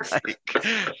was like,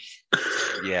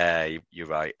 yeah, you're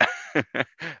right.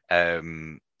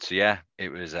 So yeah, it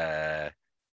was,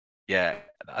 yeah,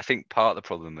 I think part of the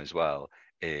problem as well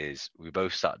is we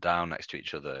both sat down next to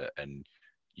each other and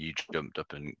you jumped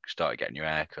up and started getting your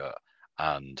hair cut.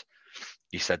 And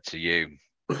he said to you,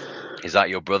 is that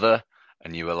your brother?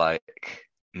 And you were like,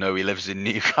 no, he lives in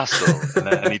Newcastle. And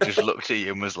then he just looked at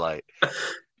you and was like,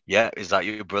 yeah, is that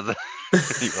your brother?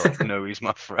 You were like, no, he's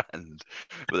my friend.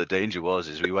 But the danger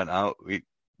is we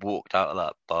walked out of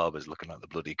that barber's looking like the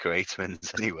bloody Cray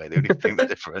twins anyway. The only thing that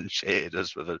differentiated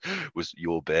us was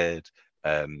your beard.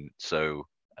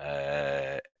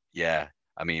 Yeah,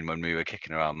 I mean, when we were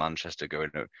kicking around Manchester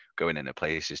going into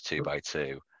places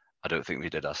 2x2, I don't think we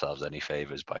did ourselves any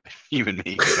favours by you and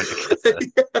me going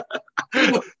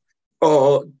together.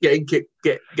 Or getting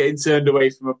turned away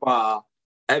from a bar,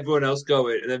 everyone else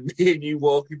going, and then me and you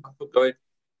walking back up going,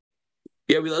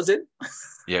 yeah, we let us in.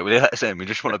 Yeah, we let us in. We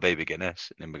just want a baby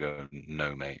Guinness. And then we go,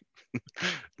 no, mate.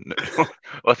 No. Well,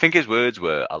 I think his words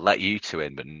were, I'll let you two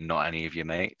in, but not any of your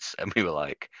mates. And we were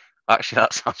like, actually,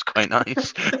 that sounds quite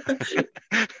nice.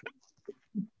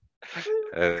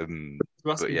 You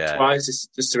asked But him yeah, twice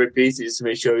just to repeat it, just to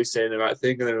make sure he's saying the right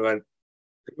thing, and then we went,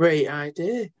 "Great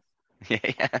idea."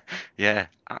 yeah.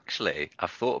 Actually,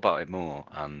 I've thought about it more,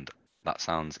 and that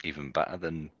sounds even better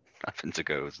than having to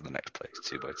go to the next place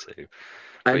 2x2.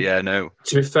 But And yeah, no,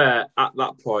 to be fair, at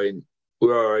that point, we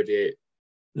were already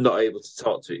not able to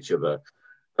talk to each other,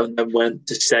 and then went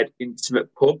to said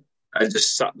intimate pub and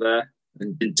just sat there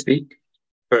and didn't speak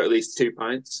for at least 2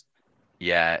 pints.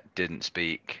 yeah, didn't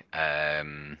speak. I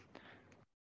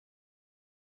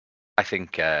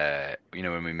think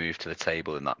when we moved to the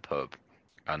table in that pub,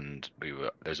 and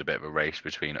there was a bit of a race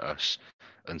between us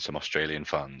and some Australian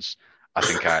fans. I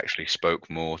think I actually spoke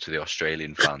more to the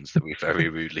Australian fans that we very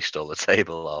rudely stole the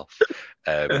table off,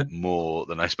 more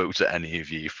than I spoke to any of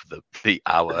you for the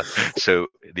hour. So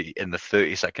in the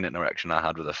 30-second interaction I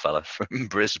had with a fella from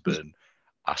Brisbane,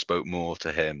 I spoke more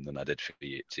to him than I did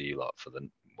to you lot for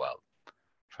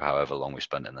however long we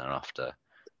spent in there after.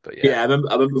 But Yeah, yeah, I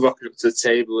remember rocking up to the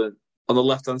table, and on the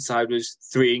left hand side was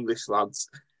 3 English lads,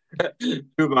 two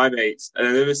of my mates, and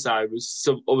on the other side was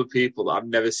some other people that I've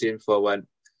never seen before. Went,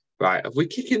 right, are we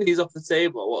kicking these off the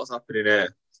table? What's happening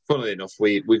here? Funnily enough,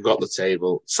 we got the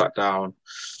table, sat down,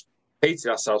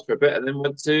 hated ourselves for a bit, and then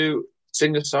went to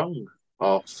sing a song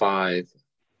or five.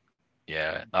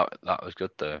 yeah, that was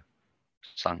good though.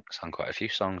 Sang quite a few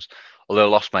songs. Although I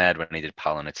lost my head when he did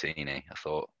Palanatini. I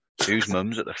thought, whose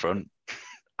mum's at the front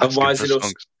And asking for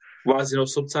songs? why is there no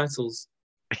subtitles?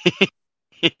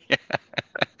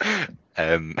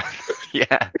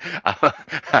 Yeah,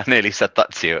 I nearly said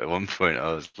that to you at one point.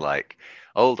 I was like,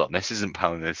 hold on, this isn't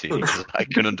Palanatini because I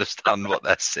can understand what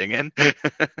they're singing.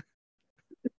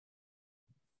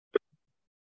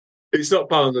 It's not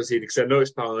Palanotini because I know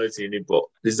it's Palanotini, but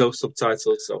there's no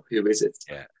subtitles, so who is it?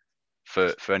 Yeah.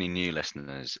 For any new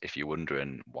listeners, if you're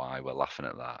wondering why we're laughing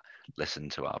at that, listen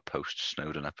to our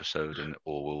post-Snowden episode and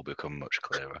all will become much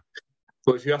clearer.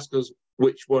 But if you ask us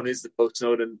which one is the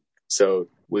post-Snowden episode,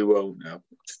 we won't know.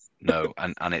 No,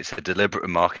 and it's a deliberate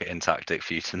marketing tactic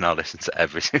for you to now listen to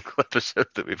every single episode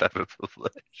that we've ever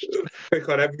published. Click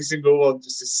on every single one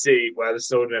just to see where the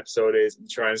Snowden episode is and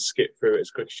try and skip through it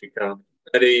as quick as you can.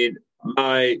 I mean,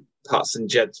 my Pats and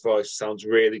Jed's voice sounds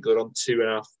really good on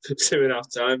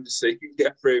 2.5 times, so you can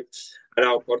get through an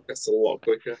hour podcast a lot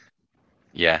quicker.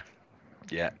 Yeah,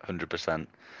 100%.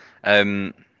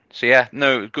 So yeah,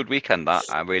 no, good weekend. That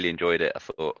I really enjoyed it. I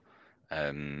thought,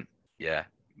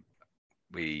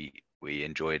 we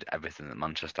enjoyed everything that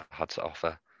Manchester had to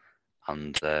offer,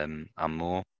 and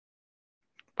more.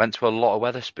 Went to a lot of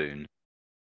Wetherspoons,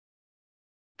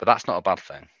 but that's not a bad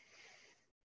thing.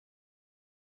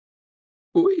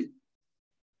 What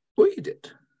you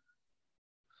did?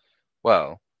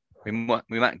 Well, we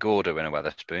met Gordo in a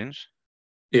Wetherspoons.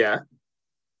 Yeah.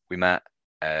 We met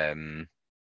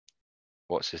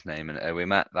what's his name, and we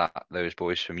met those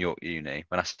boys from York Uni.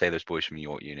 When I say those boys from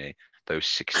York Uni, those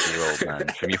 60-year-old men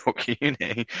from York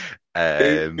Uni.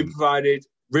 We provided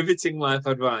riveting life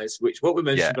advice, which what we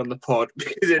mentioned on the pod,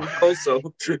 because it also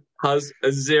has a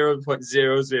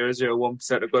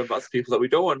 0.0001% of going back to people that we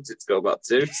don't want it to go back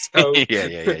to. So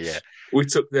yeah. We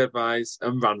took the advice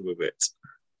and ran with it.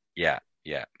 Yeah.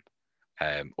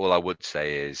 All I would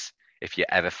say is, if you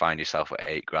ever find yourself at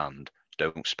 £8,000,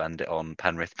 don't spend it on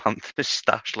Penrith Panthers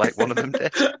stash like one of them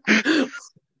did.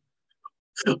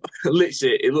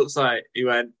 Literally, it looks like he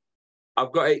went,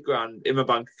 I've got £8,000 in my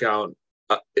bank account.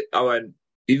 I went,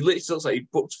 he literally looks like he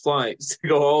booked flights to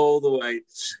go all the way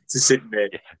to Sydney.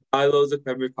 Buy loads of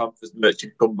Penrith Panthers merch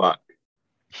and come back.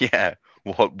 Yeah.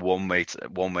 What one way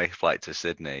flight to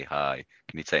Sydney? Hi,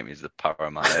 can you take me to the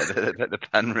Parramatta, the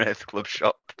Penrith club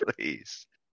shop, please?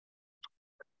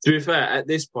 To be fair, at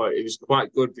this point, it was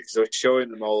quite good because I was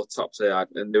showing them all the tops they had,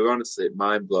 and they were honestly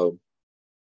mind blown.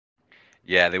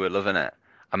 Yeah, they were loving it.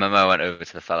 I remember I went over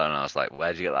to the fella and I was like,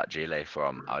 "Where'd you get that gilet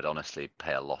from?" I'd honestly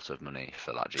pay a lot of money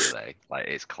for that gilet. Like,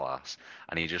 it's class.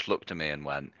 And he just looked at me and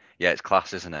went, "Yeah, it's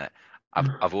class, isn't it?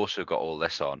 I've also got all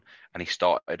this on." And he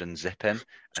started unzipping,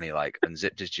 and he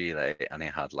unzipped his gilet, and he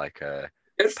had He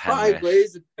had 5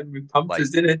 layers of Penrith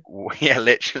Panthers, didn't he? Yeah,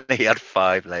 literally, he had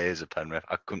 5 layers of Penrith.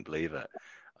 I couldn't believe it. I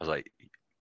was like,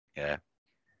 "Yeah,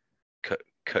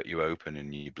 cut you open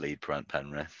and you bleed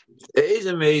Penrith." It is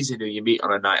amazing who you meet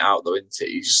on a night out, though, isn't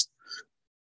it?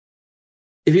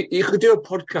 If you could do a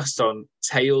podcast on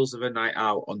tales of a night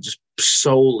out on just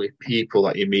solely people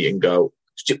that you meet and go,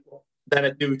 then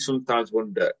I do sometimes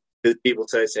wonder, do people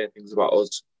say the same things about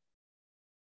us?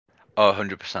 Oh,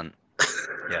 100%.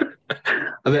 Yeah.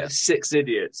 I met 6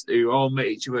 idiots who all met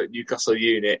each other at Newcastle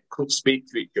Unit, couldn't speak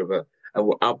to each other, and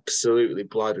were absolutely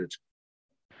bladdered.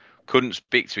 couldn't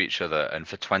speak to each other, and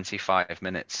for 25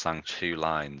 minutes sang 2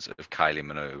 lines of Kylie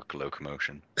Minogue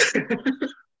Locomotion.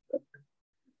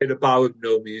 In a bar with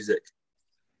no music.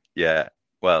 Yeah,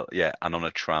 well, yeah, and on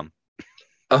a tram.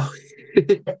 Oh,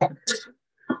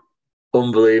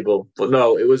 unbelievable. But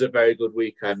no, it was a very good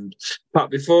weekend. Pat,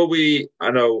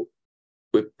 I know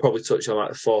we probably touched on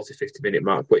like the 40, 50-minute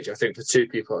mark, which I think for two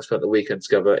people that spent the weekend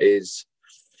together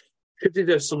should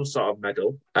deserve some sort of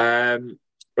medal.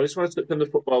 I just want to touch on the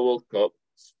Football World Cup.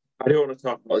 I do want to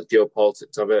talk about the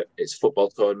geopolitics of it. It's a football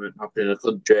tournament happening in a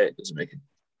country. It doesn't make it.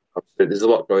 There's a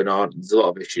lot going on. There's a lot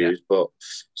of issues, but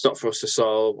it's not for us to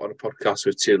solve on a podcast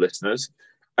with two listeners.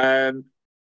 Who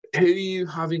are you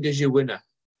having as your winner?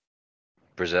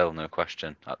 Brazil, no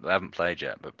question. I haven't played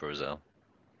yet, but Brazil.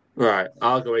 Right,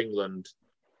 I'll go England.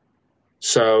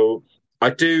 So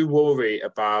I do worry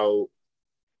about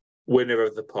winner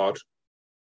of the pod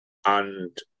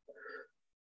and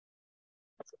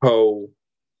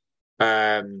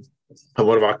and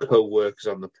one of our co-workers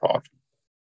on the pod,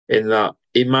 in that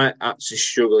he might actually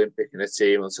struggle in picking a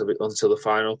team until the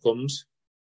final comes.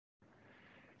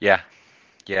 Yeah,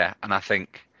 and I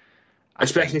think...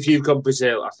 Especially if you've gone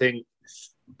Brazil, I think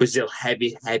Brazil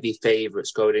heavy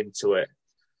favourites going into it.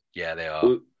 Yeah, they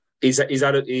are. He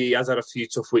has had a few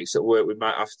tough weeks at work.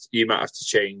 You might have to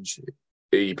change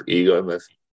who you going with.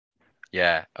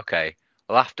 Yeah, okay.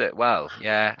 I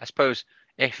suppose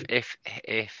if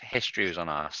history was on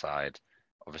our side,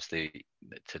 obviously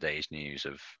today's news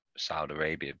of Saudi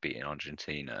Arabia beating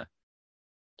Argentina,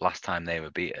 last time they were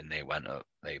beaten, they went up.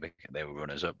 They were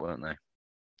runners up, weren't they?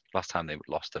 Last time they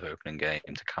lost the opening game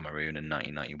to Cameroon in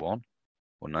 1991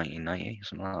 or 1990,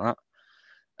 something like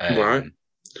that. Right.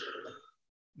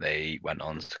 They went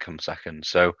on to come second.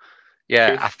 So,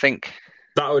 yeah, I think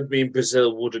that would mean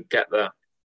Brazil wouldn't get there.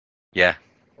 Yeah.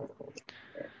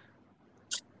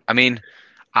 I mean,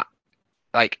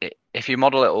 if you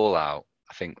model it all out,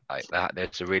 I think like that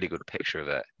there's a really good picture of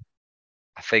it.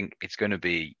 I think it's going to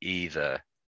be either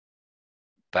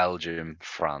Belgium,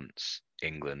 France,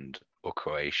 England, or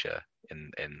Croatia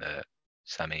in the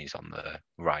semis on the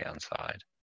right hand side.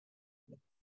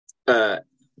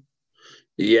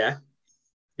 Yeah.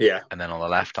 And then on the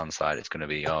left hand side, it's going to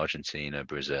be Argentina,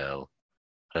 Brazil.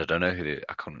 I don't know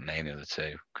I couldn't name the other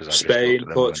two because Spain,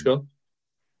 Portugal.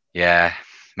 Yeah,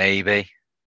 maybe.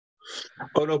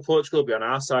 Oh no, Portugal will be on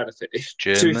our side. I think.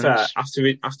 Germans. To be fair,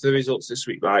 after the results this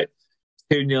week, right?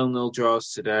 2-0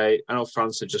 draws today. I know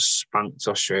France have just spanked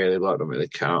Australia, but I don't really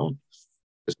count.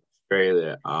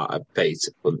 Australia are a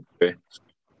beta country.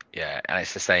 Yeah, and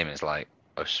it's the same as like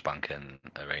us spanking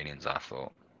Iranians, I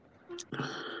thought.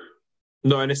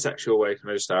 Not in a sexual way, can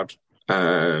I just add?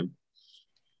 I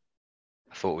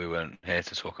thought we weren't here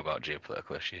to talk about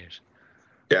geopolitical issues.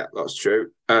 Yeah, that's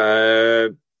true.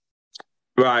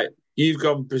 Right, you've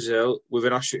gone Brazil with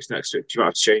an asterisk next to it. You might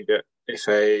have to change it if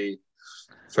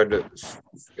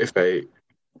a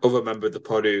other member of the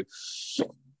pod who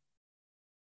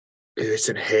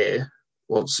isn't here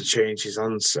wants to change his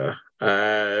answer.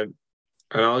 And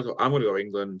I'm going to go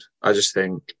England. I just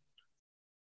think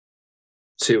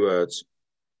 2 words.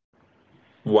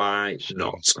 Why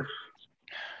not?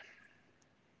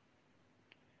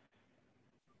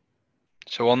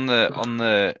 So on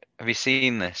the have you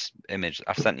seen this image?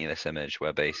 I've sent you this image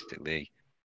where basically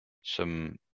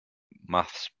some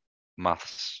maths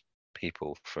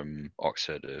people from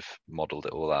Oxford have modelled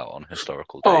it all out on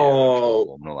historical data. And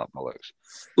all that bollocks.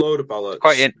 Load of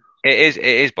bollocks. It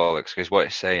is bollocks because what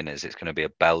it's saying is it's going to be a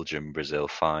Belgium-Brazil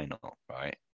final,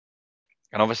 right?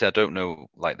 And obviously, I don't know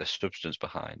like the substance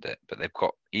behind it, but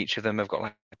each of them have got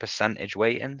like percentage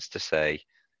weightings to say,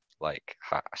 like,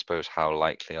 I suppose how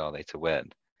likely are they to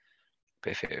win?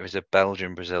 But if it was a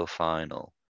Belgium-Brazil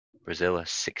final, Brazil are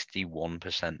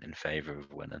 61% in favour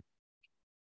of winning.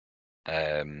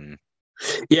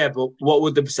 Yeah, but what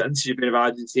would the percentage have been of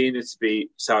Argentina to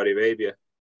beat Saudi Arabia?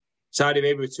 Saudi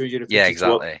Arabia with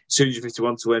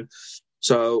 251 to win.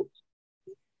 So,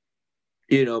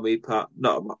 you know me, Pat,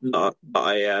 not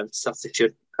a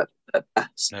statistician at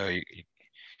best. No, you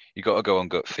got to go on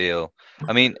gut feel.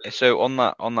 I mean, so on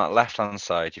that left hand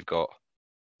side, you've got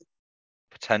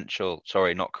potential.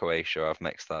 Sorry, not Croatia. I've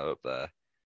mixed that up there.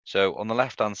 So on the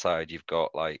left hand side, you've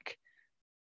got like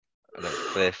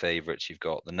clear favourites. You've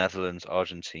got the Netherlands,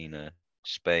 Argentina,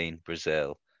 Spain,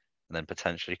 Brazil, and then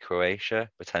potentially Croatia,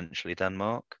 potentially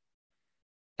Denmark.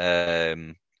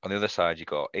 On the other side, you've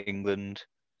got England,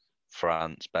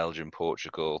 France, Belgium,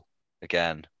 Portugal.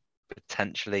 Again,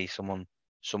 potentially someone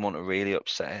to really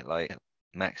upset it, like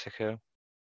Mexico,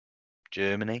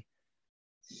 Germany.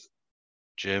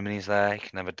 Germany's there. You can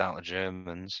never doubt the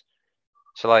Germans.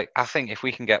 So, like, I think if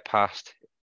we can get past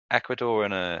Ecuador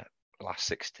in a last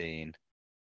 16,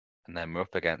 and then we're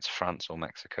up against France or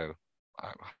Mexico,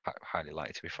 highly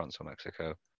likely to be France or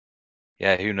Mexico.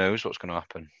 Yeah, who knows what's going to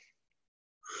happen?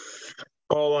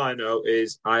 All I know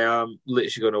is I am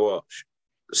literally going to watch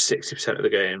 60% of the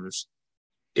games,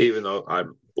 even though I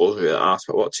wasn't really asked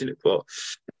about watching it. But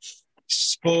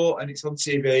sport and it's on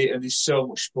TV, and there's so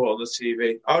much sport on the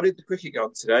TV. How did the cricket go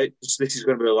on today? This is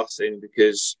going to be the last thing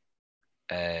because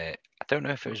I don't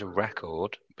know if it was a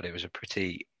record, but it was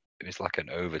it was like an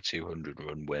over 200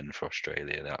 run win for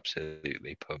Australia. They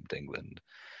absolutely pumped England.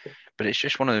 But it's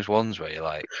just one of those ones where you're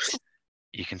like,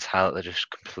 you can tell they're just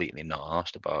completely not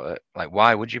asked about it. Like,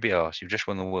 why would you be asked? You've just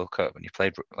won the World Cup and you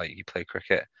play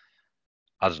cricket.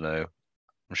 I don't know.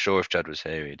 I'm sure if Jed was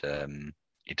here,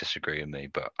 he'd disagree with me.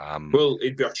 But well,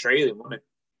 he'd be Australian, wouldn't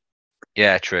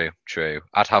yeah, true.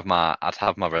 I'd have my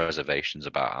reservations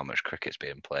about how much cricket's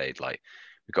being played. Like,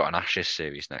 we've got an Ashes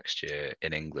series next year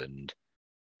in England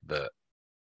that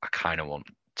I kind of want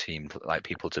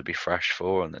people to be fresh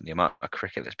for, and then the amount of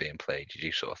cricket that's being played, you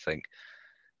do sort of think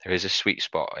there is a sweet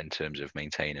spot in terms of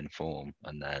maintaining form,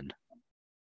 and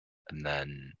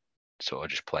then sort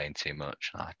of just playing too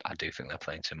much. I do think they're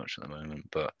playing too much at the moment,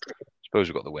 but I suppose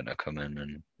we've got the winter coming,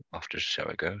 and I'll have to just see how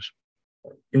it goes.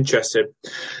 Interesting.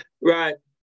 Right.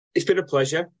 It's been a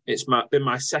pleasure. Been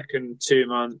my second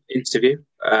two-man interview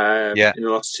in the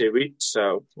last 2 weeks,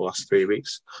 so the last 3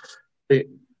 weeks.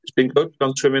 It's been good,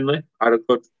 gone swimmingly. I had a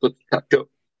good catch up,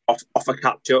 off a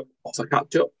catch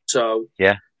up. So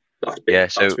yeah, that's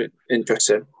been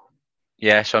interesting.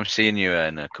 Yeah, so I'm seeing you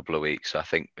in a couple of weeks. So I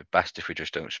think it's best if we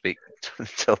just don't speak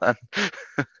until then.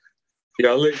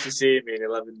 You're literally seeing me in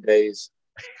 11 days.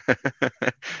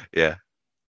 Yeah.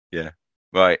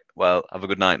 Right. Well, have a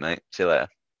good night, mate. See you later.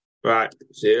 Right.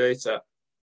 See you later.